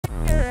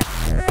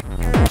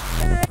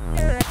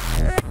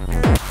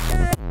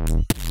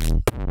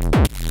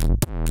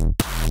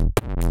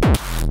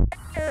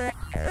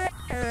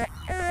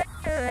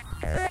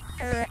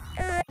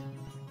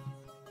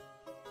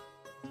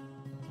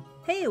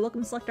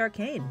welcome to Select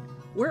Arcane.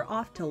 We're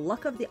off to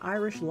Luck of the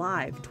Irish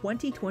Live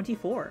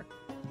 2024.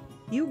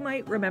 You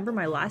might remember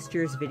my last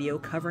year's video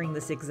covering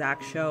this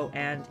exact show,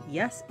 and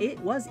yes, it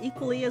was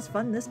equally as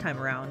fun this time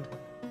around.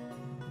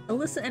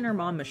 Alyssa and her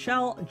mom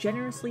Michelle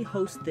generously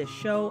host this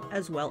show,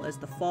 as well as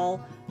the fall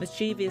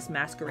Mischievous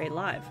Masquerade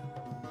Live.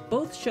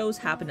 Both shows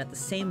happen at the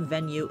same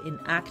venue in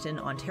Acton,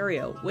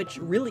 Ontario, which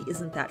really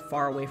isn't that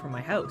far away from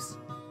my house.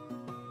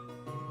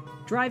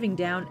 Driving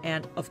down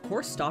and, of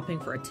course, stopping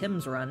for a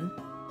Tim's run,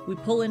 we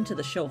pull into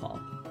the show hall.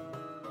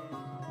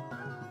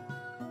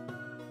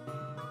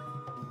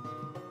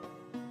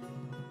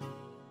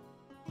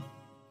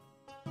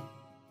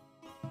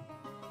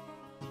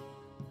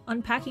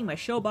 Unpacking my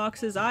show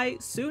boxes, I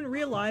soon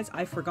realize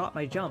I forgot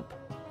my jump.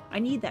 I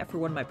need that for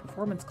one of my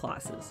performance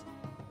classes.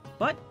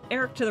 But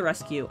Eric to the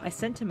rescue, I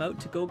sent him out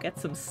to go get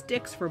some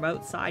sticks from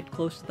outside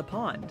close to the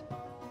pond.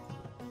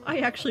 I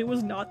actually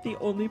was not the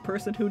only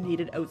person who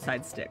needed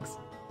outside sticks.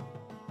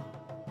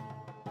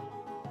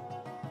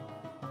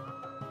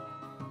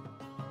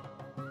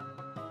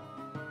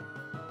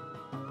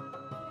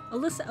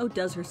 Alyssa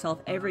outdoes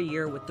herself every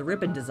year with the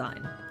ribbon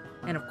design,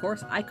 and of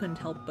course I couldn't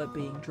help but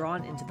being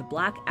drawn into the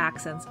black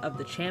accents of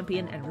the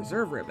champion and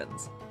reserve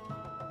ribbons.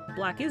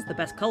 Black is the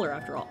best color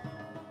after all.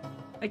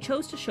 I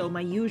chose to show my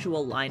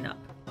usual lineup: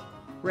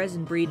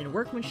 resin, breed, and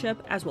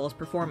workmanship, as well as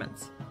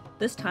performance.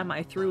 This time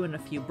I threw in a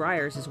few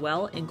briars as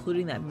well,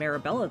 including that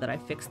Marabella that I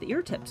fixed the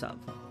ear tips of.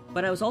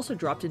 But I was also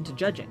dropped into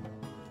judging: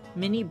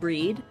 mini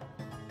breed,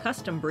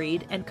 custom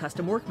breed, and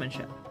custom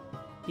workmanship.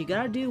 You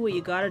gotta do what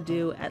you gotta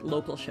do at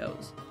local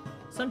shows.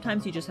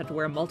 Sometimes you just have to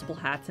wear multiple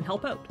hats and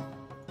help out.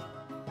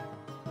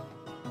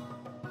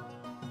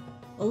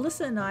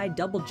 Alyssa and I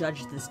double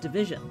judged this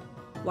division.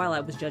 While I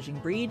was judging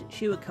breed,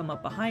 she would come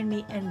up behind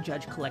me and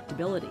judge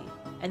collectability,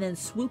 and then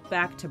swoop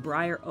back to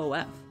Briar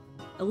OF.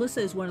 Alyssa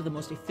is one of the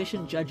most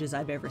efficient judges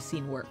I've ever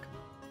seen work.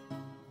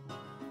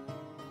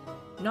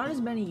 Not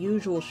as many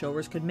usual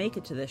showers could make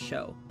it to this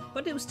show,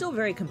 but it was still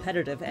very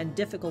competitive and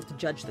difficult to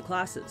judge the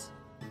classes.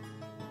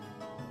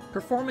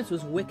 Performance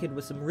was wicked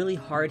with some really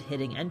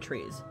hard-hitting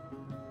entries.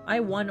 I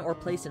won or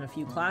placed in a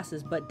few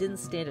classes, but didn't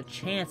stand a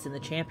chance in the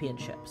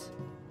championships.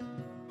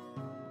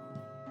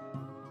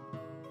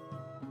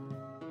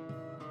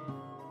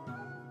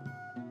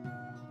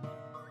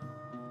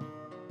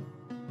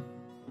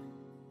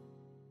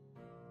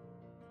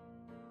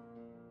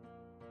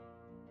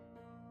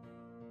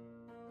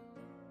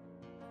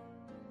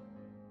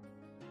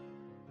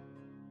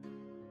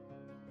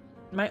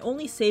 My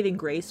only saving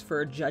grace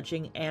for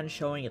judging and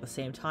showing at the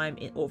same time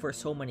over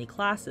so many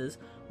classes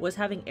was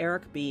having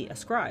Eric be a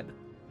scribe.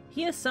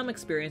 He has some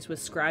experience with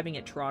scribing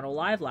at Toronto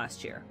Live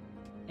last year,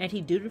 and he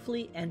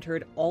dutifully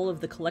entered all of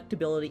the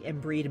collectability and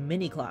breed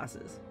mini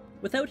classes.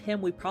 Without him,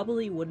 we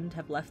probably wouldn't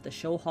have left the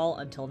show hall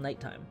until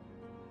nighttime.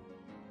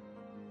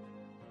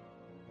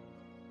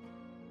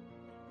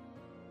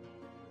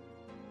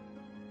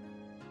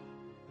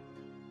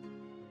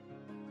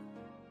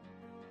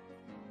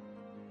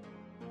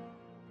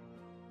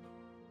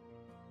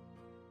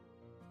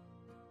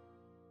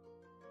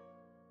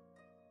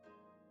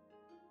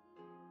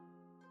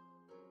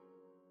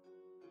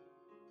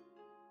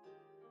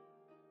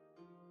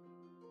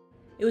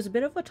 It was a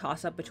bit of a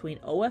toss-up between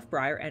OF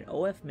Briar and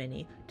OF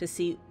Mini to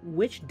see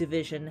which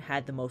division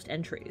had the most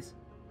entries.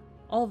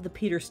 All of the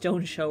Peter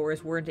Stone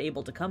showers weren't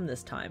able to come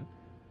this time.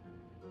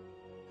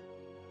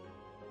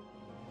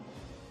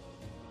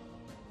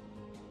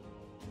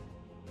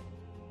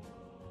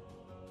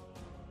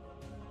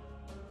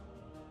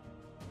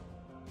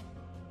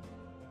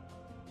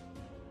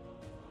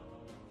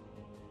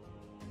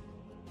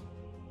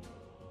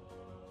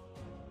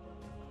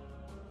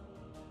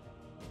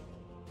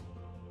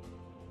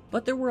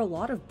 But there were a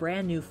lot of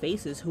brand new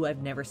faces who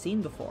I've never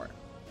seen before.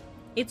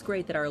 It's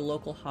great that our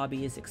local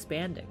hobby is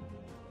expanding.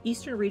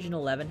 Eastern Region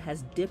 11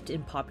 has dipped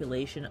in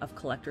population of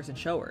collectors and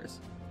showers.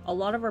 A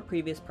lot of our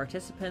previous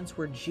participants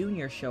were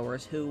junior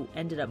showers who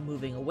ended up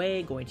moving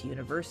away, going to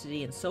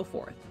university, and so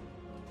forth.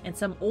 And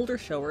some older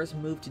showers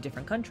moved to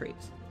different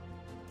countries.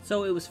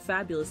 So it was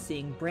fabulous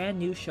seeing brand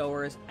new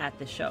showers at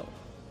the show.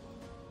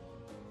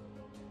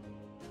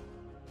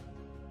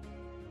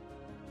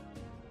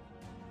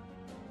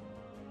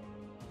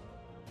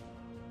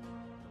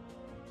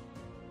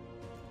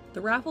 The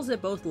raffles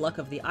at both Luck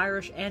of the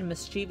Irish and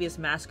Mischievous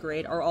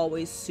Masquerade are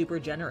always super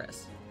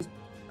generous.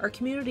 Our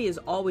community is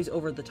always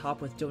over the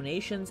top with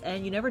donations,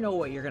 and you never know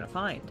what you're going to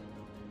find.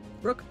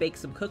 Brooke baked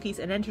some cookies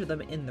and entered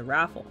them in the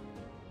raffle.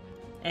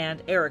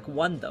 And Eric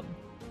won them,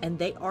 and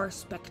they are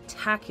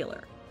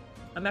spectacular.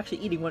 I'm actually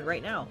eating one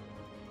right now.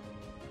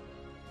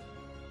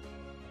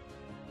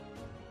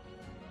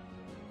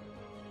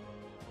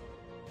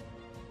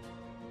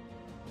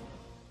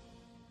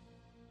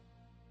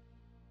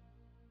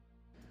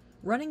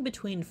 Running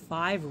between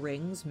 5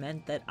 rings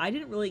meant that I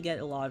didn't really get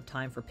a lot of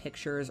time for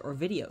pictures or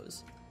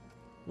videos.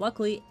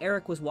 Luckily,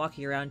 Eric was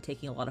walking around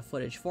taking a lot of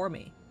footage for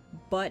me.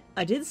 But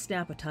I did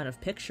snap a ton of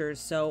pictures,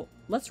 so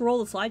let's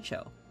roll the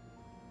slideshow.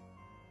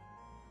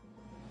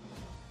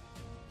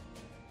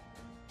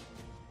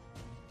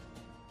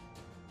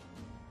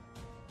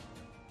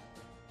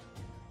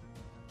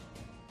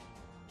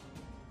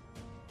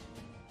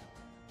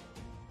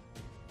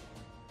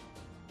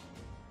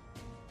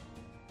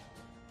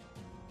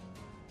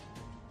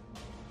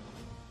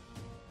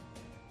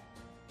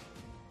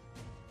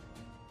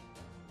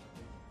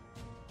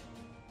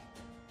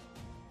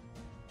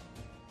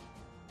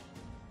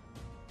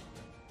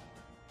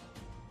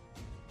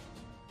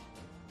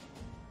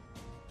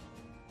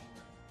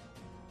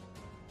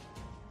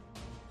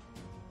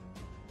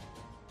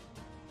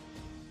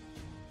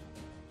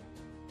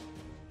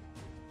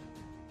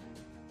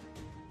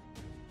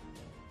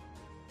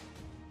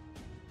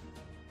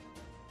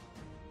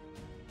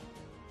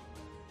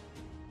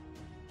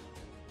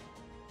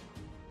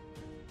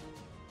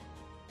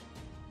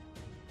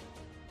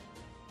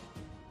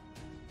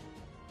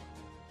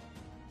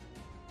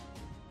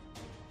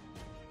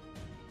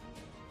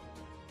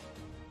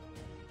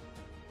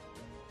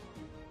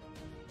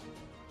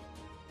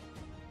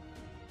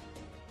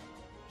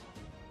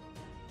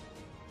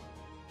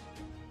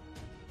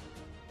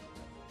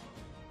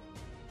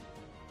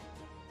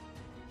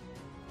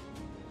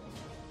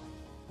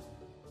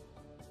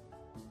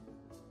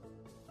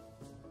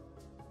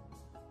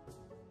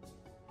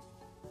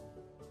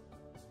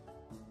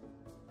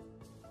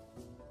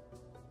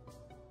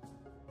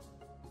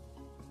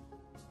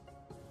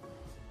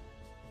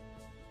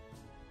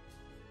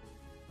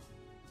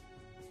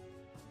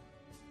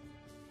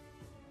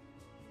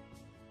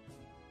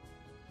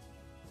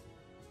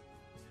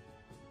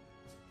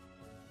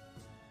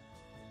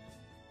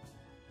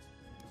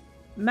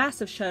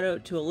 Massive shout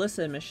out to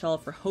Alyssa and Michelle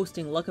for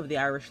hosting Luck of the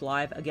Irish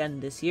live again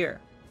this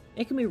year.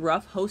 It can be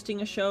rough hosting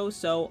a show,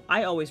 so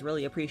I always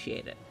really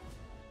appreciate it.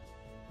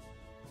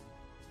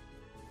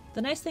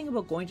 The nice thing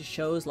about going to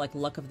shows like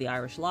Luck of the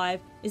Irish live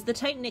is the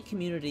tight-knit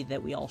community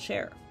that we all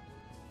share.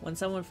 When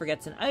someone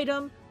forgets an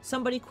item,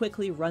 somebody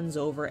quickly runs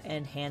over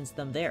and hands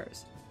them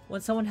theirs.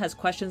 When someone has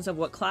questions of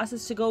what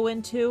classes to go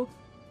into,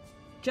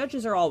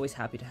 judges are always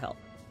happy to help.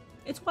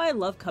 It's why I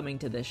love coming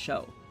to this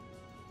show.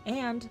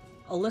 And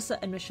Alyssa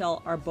and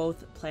Michelle are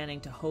both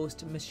planning to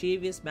host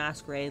Mischievous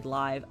Masquerade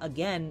live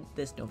again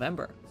this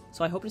November,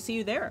 so I hope to see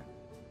you there.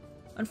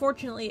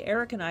 Unfortunately,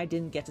 Eric and I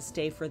didn't get to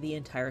stay for the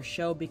entire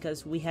show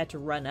because we had to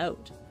run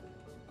out.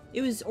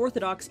 It was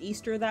Orthodox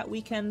Easter that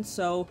weekend,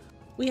 so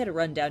we had to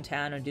run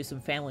downtown and do some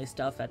family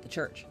stuff at the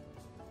church.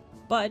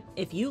 But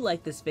if you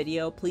like this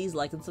video, please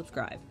like and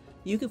subscribe.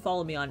 You can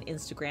follow me on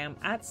Instagram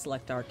at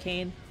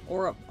SelectArcane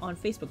or on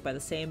Facebook by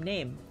the same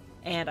name.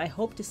 And I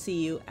hope to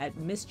see you at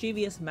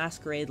Mischievous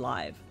Masquerade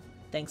Live.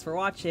 Thanks for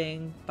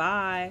watching.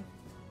 Bye!